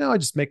about like, no, I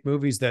just make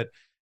movies that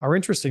are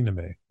interesting to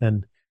me.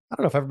 And I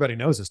don't know if everybody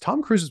knows this.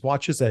 Tom Cruise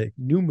watches a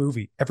new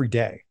movie every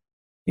day.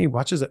 He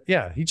watches it.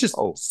 Yeah. He just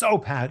so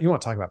passionate. You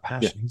want to talk about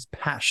passion. Yeah. He's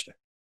passionate.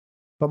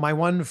 But my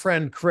one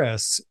friend,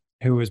 Chris,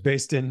 who is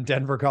based in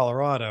Denver,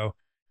 Colorado,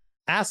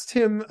 asked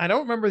him, I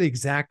don't remember the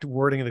exact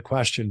wording of the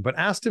question, but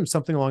asked him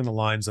something along the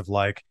lines of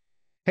like,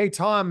 hey,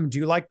 Tom, do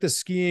you like the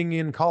skiing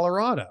in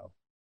Colorado?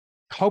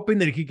 Hoping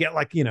that he could get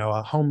like, a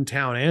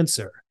hometown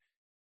answer.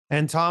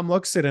 And Tom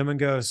looks at him and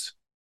goes,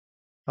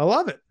 I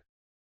love it.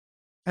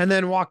 And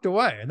then walked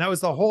away. And that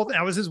was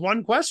that was his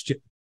one question.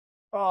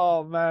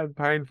 Oh man,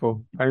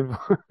 painful.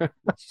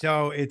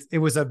 So it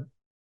was a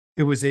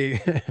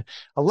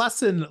a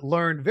lesson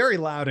learned very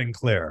loud and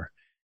clear,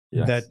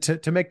 that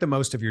to make the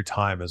most of your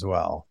time as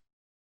well.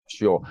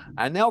 Sure.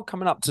 And now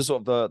coming up to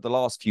sort of the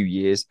last few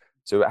years,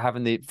 so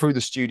having through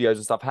the studios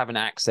and stuff, having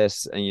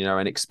access and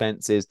and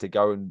expenses to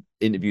go and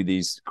interview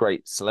these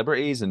great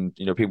celebrities and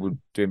people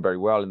doing very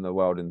well in the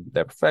world in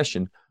their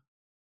profession.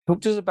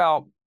 Talk to us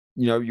about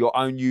your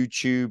own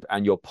YouTube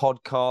and your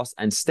podcast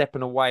and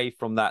stepping away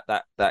from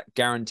that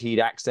guaranteed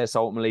access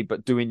ultimately,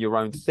 but doing your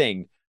own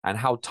thing, and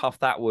how tough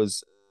that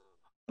was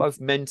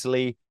both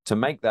mentally to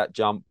make that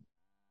jump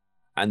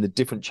and the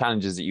different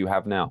challenges that you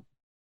have now.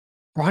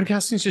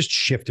 Broadcasting's just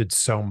shifted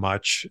so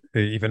much,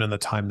 even in the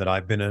time that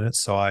I've been in it.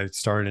 So I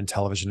started in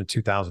television in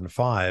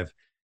 2005.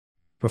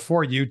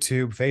 Before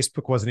YouTube,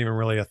 Facebook wasn't even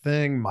really a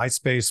thing.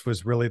 MySpace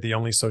was really the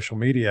only social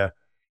media.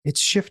 It's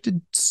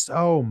shifted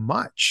so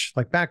much.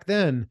 Like back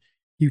then,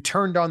 you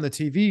turned on the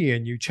TV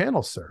and you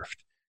channel surfed.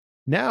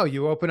 Now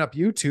you open up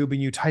YouTube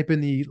and you type in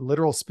the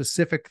literal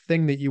specific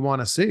thing that you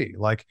want to see.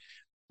 Like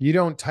you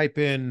don't type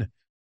in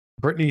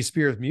Britney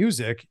Spears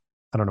music.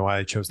 I don't know why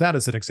I chose that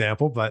as an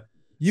example, but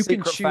you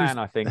can choose. Fan,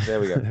 I think. There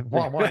we go.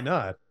 Well, why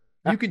not?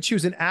 You can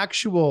choose an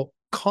actual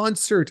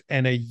concert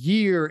and a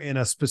year in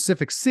a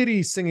specific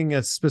city singing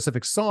a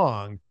specific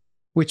song,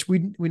 which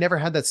we never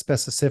had that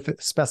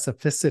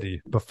specificity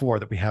before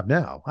that we have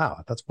now.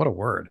 Wow, that's what a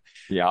word.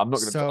 Yeah, I'm not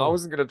going to. I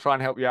wasn't going to try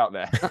and help you out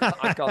there.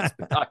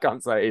 I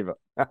can't say it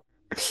either.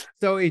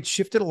 So it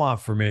shifted a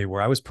lot for me,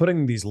 where I was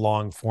putting these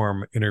long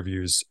form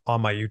interviews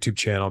on my YouTube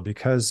channel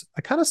because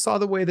I kind of saw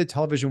the way that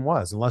television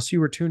was. Unless you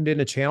were tuned in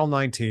to Channel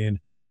 19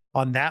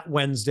 on that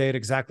Wednesday at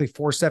exactly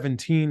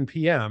 4:17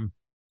 p.m.,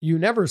 you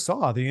never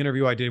saw the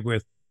interview I did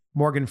with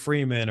Morgan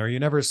Freeman, or you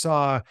never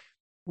saw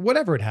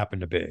whatever it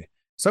happened to be.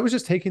 So I was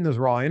just taking those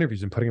raw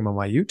interviews and putting them on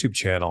my YouTube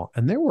channel.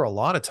 And there were a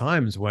lot of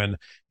times when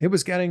it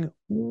was getting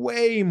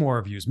way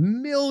more views,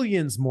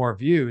 millions more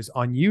views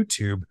on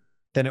YouTube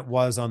than it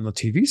was on the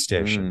TV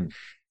station.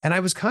 And I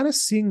was kind of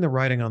seeing the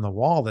writing on the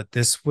wall that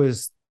this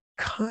was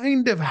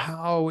kind of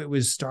how it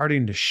was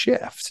starting to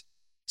shift.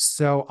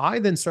 So I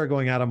then started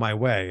going out of my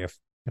way.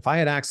 If I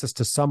had access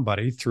to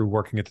somebody through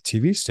working at the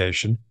TV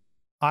station,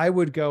 I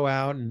would go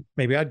out and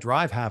maybe I'd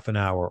drive half an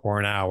hour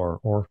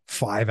or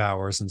 5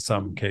 hours in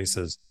some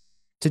cases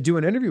to do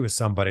an interview with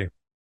somebody.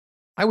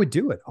 I would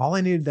do it. All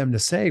I needed them to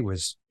say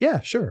was, yeah,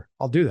 sure,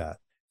 I'll do that.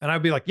 And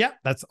I'd be like, yeah,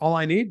 that's all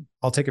I need.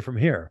 I'll take it from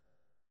here.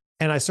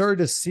 And I started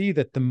to see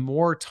that the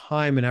more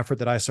time and effort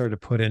that I started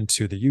to put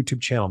into the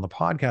YouTube channel and the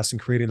podcast and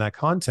creating that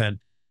content,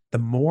 the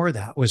more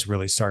that was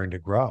really starting to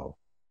grow.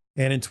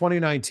 And in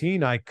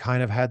 2019, I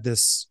kind of had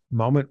this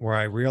moment where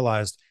I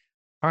realized,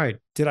 all right,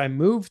 did I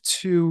move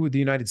to the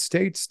United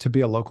States to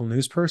be a local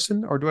news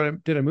person, or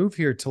did I move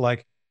here to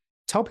like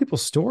tell people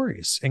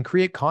stories and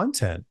create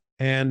content?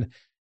 And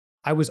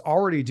I was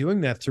already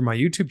doing that through my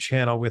YouTube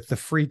channel with the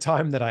free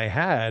time that I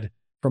had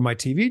from my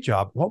TV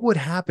job. What would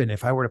happen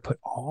if I were to put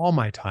all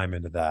my time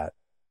into that?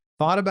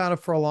 Thought about it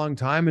for a long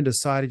time and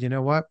decided, you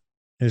know what?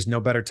 There's no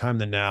better time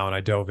than now. And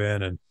I dove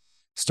in and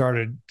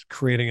started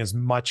creating as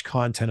much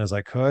content as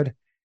I could.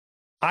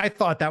 I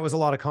thought that was a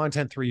lot of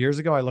content 3 years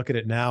ago. I look at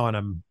it now and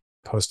I'm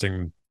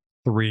posting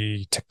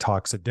 3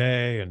 TikToks a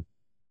day and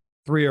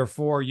 3 or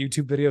 4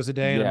 YouTube videos a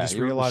day. And I'm just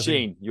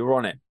realizing you're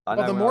on it.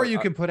 Well, the more you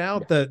can put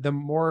out, the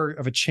more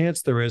of a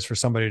chance there is for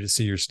somebody to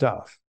see your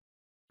stuff.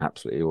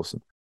 Absolutely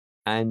awesome.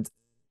 And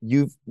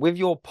you've, with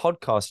your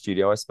podcast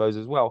studio, I suppose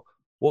as well,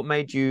 what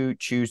made you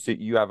choose that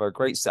you have a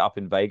great setup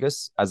in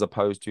Vegas as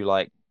opposed to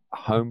like a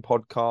home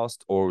podcast?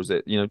 Or was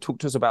it, talk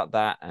to us about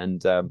that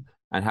and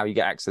how you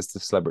get access to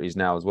celebrities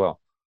now as well.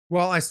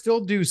 Well, I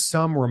still do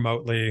some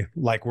remotely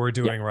like we're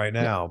doing right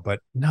now, but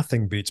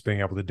nothing beats being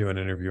able to do an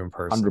interview in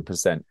person.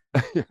 100%.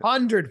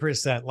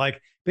 100%.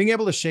 Like being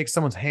able to shake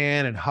someone's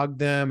hand and hug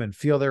them and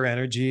feel their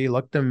energy,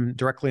 look them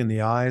directly in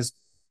the eyes.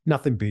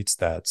 Nothing beats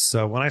that.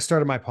 So when I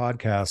started my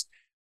podcast,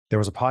 there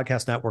was a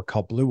podcast network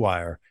called Blue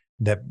Wire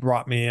that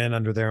brought me in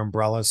under their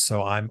umbrellas.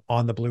 So I'm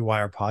on the Blue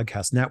Wire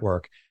podcast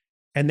network,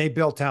 and they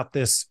built out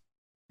this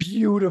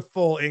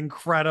beautiful,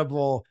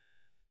 incredible,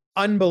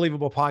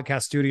 unbelievable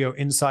podcast studio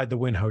inside the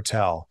Wynn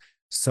Hotel.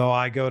 So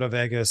I go to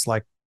Vegas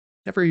like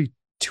every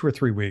 2 or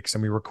 3 weeks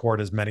and we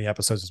record as many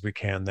episodes as we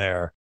can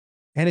there.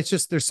 And it's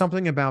just, there's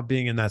something about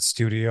being in that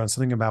studio and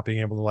something about being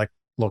able to like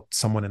look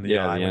someone in the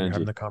eye when you're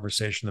having the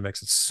conversation that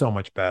makes it so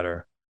much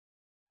better.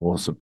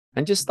 Awesome.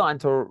 And just starting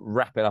to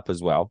wrap it up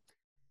as well.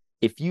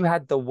 If you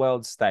had the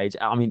world stage,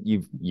 I mean,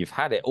 you've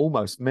had it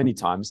almost many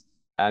times.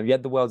 You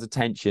had the world's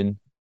attention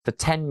for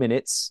 10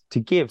 minutes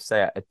to give,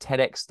 say, a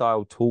TEDx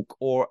style talk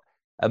or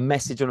a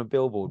message on a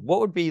billboard. What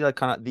would be like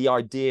kind of the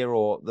idea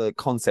or the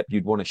concept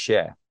you'd want to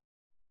share?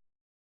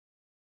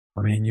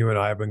 I mean, you and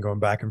I have been going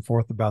back and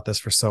forth about this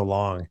for so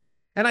long.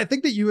 And I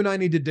think that you and I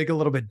need to dig a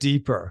little bit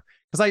deeper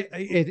because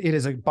it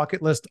is a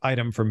bucket list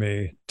item for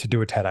me to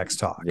do a TEDx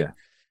talk. Yeah.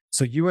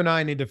 So you and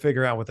I need to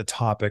figure out what the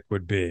topic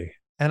would be.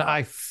 And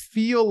I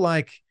feel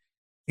like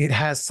it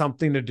has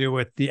something to do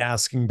with the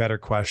asking better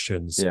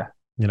questions. Yeah.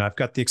 I've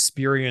got the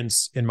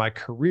experience in my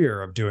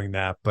career of doing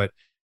that, but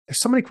there's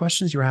so many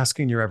questions you're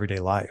asking in your everyday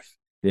life.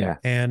 Yeah.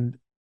 And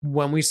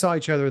when we saw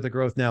each other at the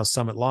Growth Now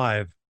Summit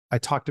Live, I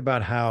talked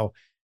about how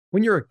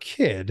when you're a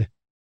kid,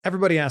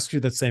 everybody asks you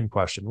the same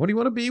question. What do you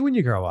want to be when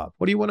you grow up?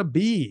 What do you want to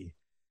be?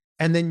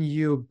 And then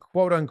you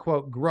quote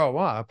unquote grow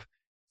up,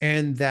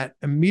 and that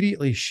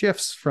immediately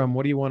shifts from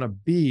what do you want to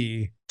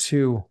be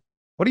to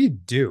what do you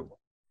do?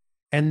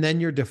 And then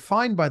you're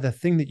defined by the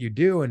thing that you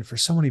do. And for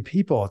so many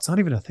people, it's not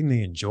even a thing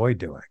they enjoy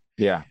doing.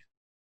 Yeah.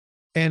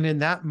 And in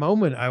that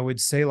moment, I would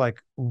say,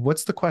 like,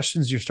 what's the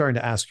questions you're starting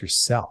to ask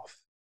yourself?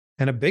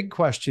 And a big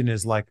question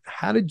is like,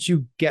 how did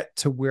you get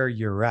to where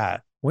you're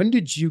at? When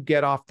did you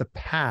get off the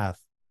path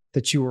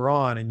that you were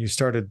on and you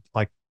started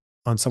like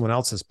on someone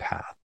else's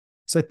path?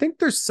 So I think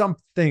there's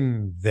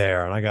something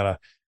there, and I got to,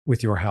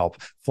 with your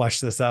help, flesh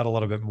this out a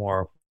little bit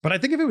more. But I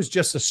think if it was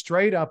just a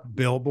straight up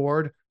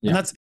billboard, and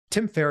that's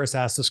Tim Ferriss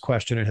asks this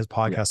question in his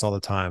podcast all the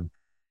time.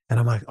 And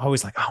I'm like,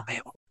 always like, oh man,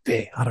 what would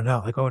it be? I don't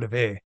know, like, what would it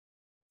be?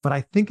 But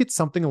I think it's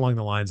something along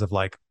the lines of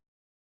like,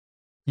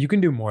 you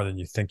can do more than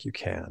you think you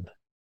can.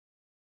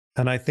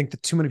 And I think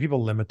that too many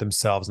people limit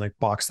themselves and like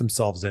box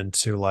themselves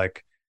into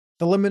like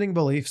the limiting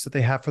beliefs that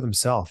they have for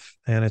themselves.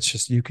 And it's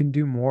just, you can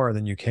do more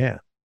than you can.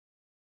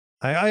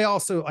 I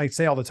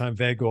say all the time,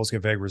 vague goals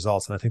get vague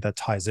results. And I think that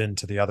ties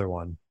into the other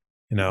one,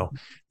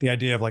 the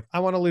idea of like, I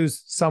want to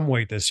lose some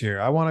weight this year.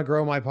 I want to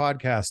grow my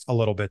podcast a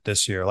little bit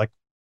this year. Like,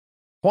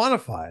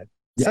 quantify it.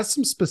 Set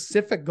some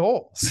specific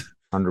goals.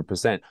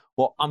 100%.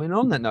 Well, I mean,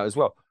 on that note as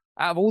well,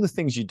 out of all the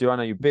things you do, I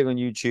know you're big on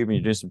YouTube and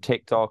you're doing some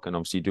TikTok and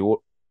obviously you do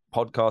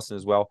podcasting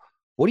as well.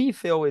 What do you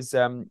feel is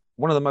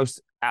one of the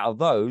most, out of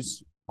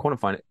those,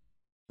 quantifying it,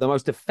 the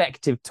most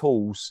effective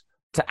tools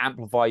to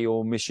amplify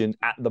your mission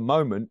at the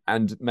moment?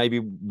 And maybe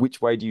which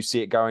way do you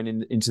see it going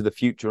into the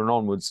future and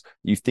onwards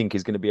you think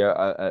is going to be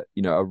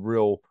a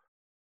real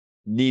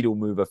needle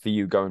mover for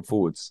you going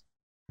forwards?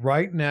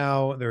 Right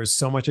now, there is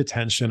so much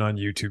attention on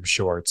YouTube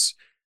Shorts.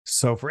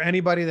 So for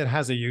anybody that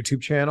has a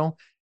YouTube channel,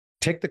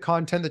 take the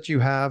content that you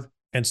have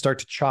and start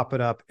to chop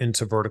it up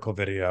into vertical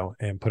video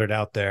and put it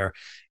out there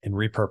and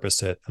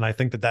repurpose it. And I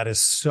think that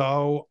is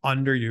so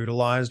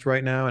underutilized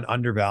right now and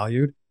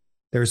undervalued.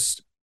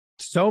 There's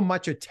so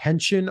much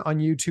attention on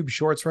YouTube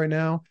Shorts right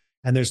now,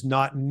 and there's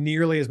not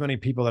nearly as many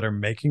people that are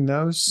making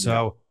those.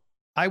 So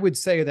I would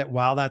say that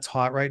while that's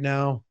hot right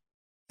now,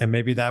 and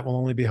maybe that will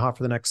only be hot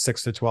for the next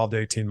 6 to 12 to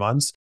 18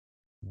 months,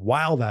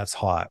 while that's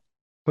hot,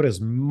 put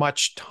as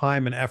much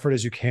time and effort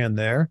as you can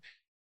there.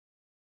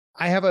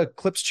 I have a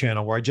clips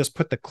channel where I just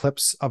put the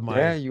clips of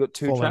my you got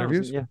 2 full channels,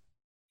 interviews.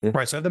 Yeah.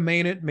 Right. So I have the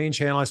main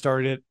channel. I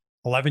started it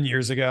 11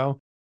 years ago.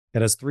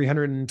 It has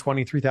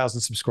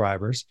 323,000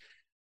 subscribers.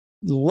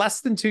 Less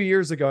than 2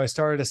 years ago, I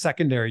started a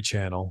secondary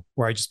channel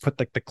where I just put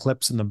like the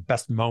clips and the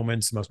best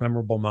moments, most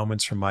memorable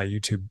moments from my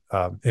YouTube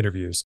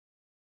interviews.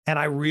 And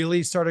I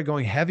really started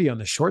going heavy on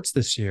the shorts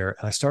this year.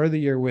 And I started the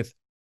year with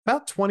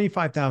about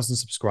 25,000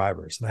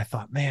 subscribers. And I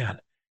thought, man,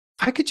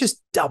 if I could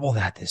just double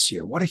that this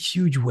year, what a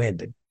huge win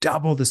to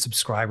double the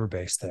subscriber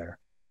base there.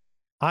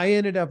 I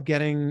ended up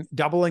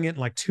doubling it in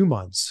like 2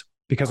 months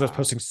because I was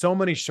posting so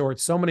many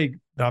shorts, so many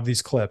of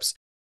these clips.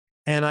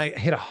 And I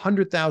hit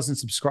 100,000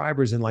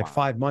 subscribers in like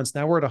 5 months.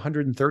 Now we're at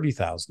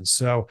 130,000.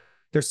 So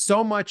there's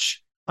so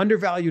much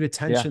undervalued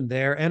attention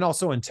there, and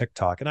also on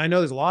TikTok. And I know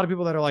there's a lot of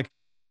people that are like,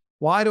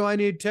 why do I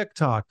need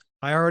TikTok?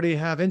 I already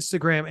have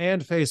Instagram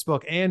and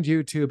Facebook and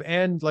YouTube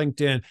and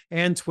LinkedIn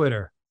and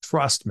Twitter.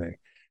 Trust me.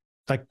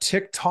 Like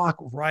TikTok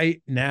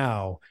right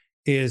now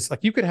is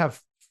like, you could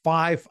have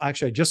 5.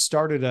 Actually, I just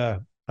started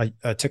a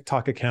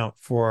TikTok account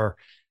for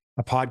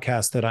a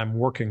podcast that I'm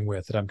working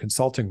with, that I'm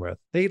consulting with.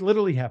 They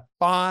literally have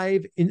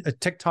 5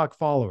 TikTok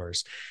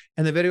followers.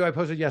 And the video I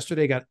posted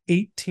yesterday got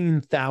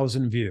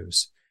 18,000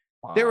 views.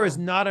 Wow. There is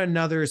not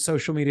another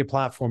social media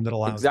platform that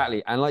allows exactly.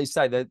 that. And like you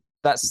say,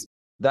 that's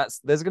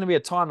there's going to be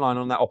a timeline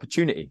on that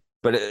opportunity.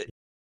 But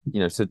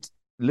so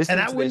listen.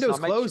 And that window's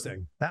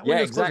closing. That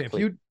window's exactly.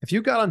 closing. If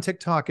you got on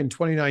TikTok in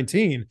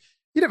 2019,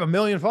 you'd have 1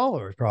 million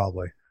followers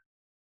probably.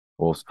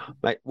 Awesome.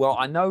 Mate, well,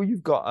 I know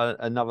you've got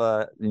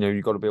another,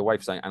 you've got to be away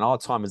for something, and our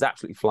time has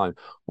absolutely flown.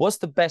 What's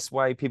the best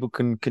way people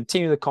can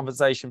continue the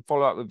conversation,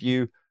 follow up with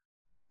you?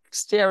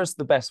 Steer us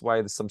the best way.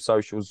 There's some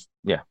socials.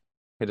 Yeah.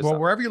 Well,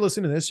 wherever you're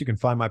listening to this, you can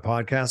find my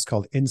podcast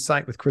called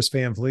Insight with Chris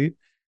Van Vliet.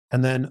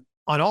 And then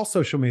on all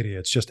social media,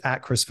 it's just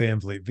at Chris Van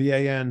Vliet,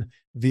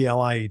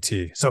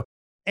 VanVliet. So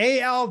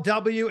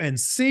ALW and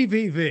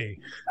CVV.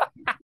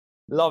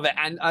 Love it.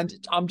 And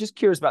I'm just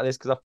curious about this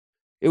because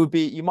it would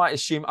be, you might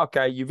assume,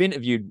 okay, you've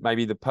interviewed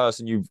maybe the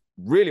person you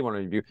really want to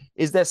interview.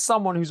 Is there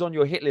someone who's on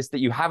your hit list that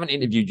you haven't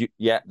interviewed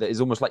yet that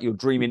is almost like your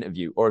dream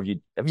interview? Or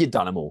have you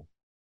done them all?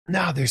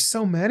 No, there's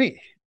so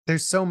many.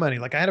 There's so many.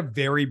 Like I had a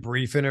very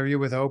brief interview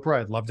with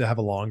Oprah. I'd love to have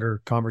a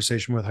longer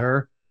conversation with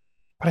her.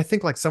 But I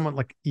think like someone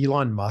like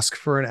Elon Musk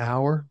for an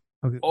hour.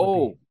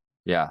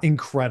 Yeah.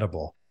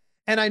 Incredible.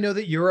 And I know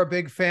that you're a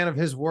big fan of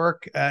his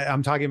work.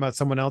 I'm talking about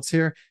someone else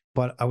here,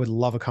 but I would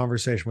love a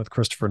conversation with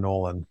Christopher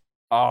Nolan.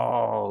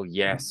 Oh,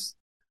 yes.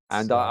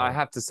 And I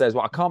have to say as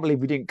well, I can't believe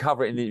we didn't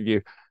cover it in the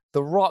interview.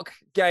 The Rock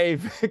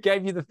gave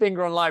you the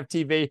finger on live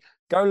TV.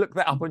 Go look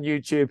that up on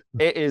YouTube.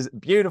 It is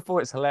beautiful.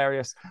 It's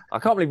hilarious. I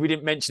can't believe we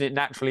didn't mention it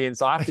naturally in,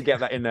 so I have to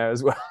get that in there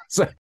as well.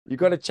 So you've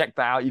got to check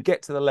that out. You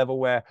get to the level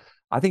where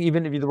I think you've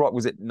interviewed The Rock,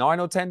 was it 9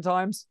 or 10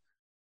 times?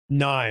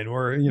 9.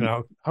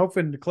 We're,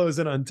 hoping to close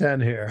in on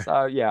 10 here.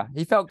 So yeah,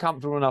 he felt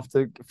comfortable enough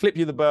to flip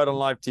you the bird on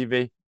live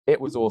TV.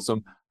 It was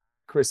awesome.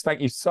 Chris,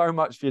 thank you so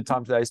much for your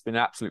time today. It's been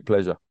an absolute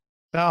pleasure.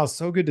 Oh,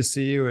 so good to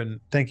see you. And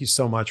thank you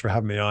so much for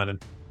having me on.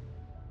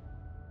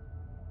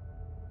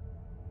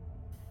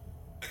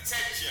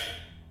 Attention,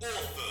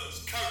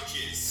 authors,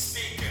 coaches,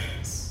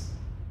 speakers.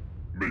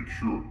 Make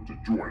sure to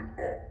join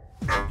our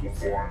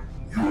Amplify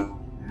Your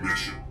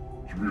Mission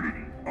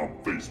community on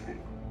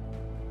Facebook.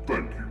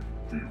 Thank you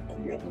for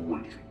your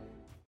cooperation.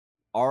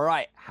 All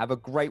right. Have a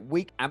great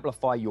week.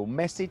 Amplify your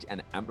message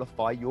and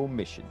amplify your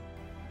mission.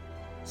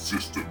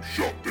 System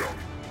shut down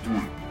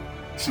in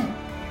 3, 2,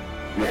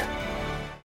 1.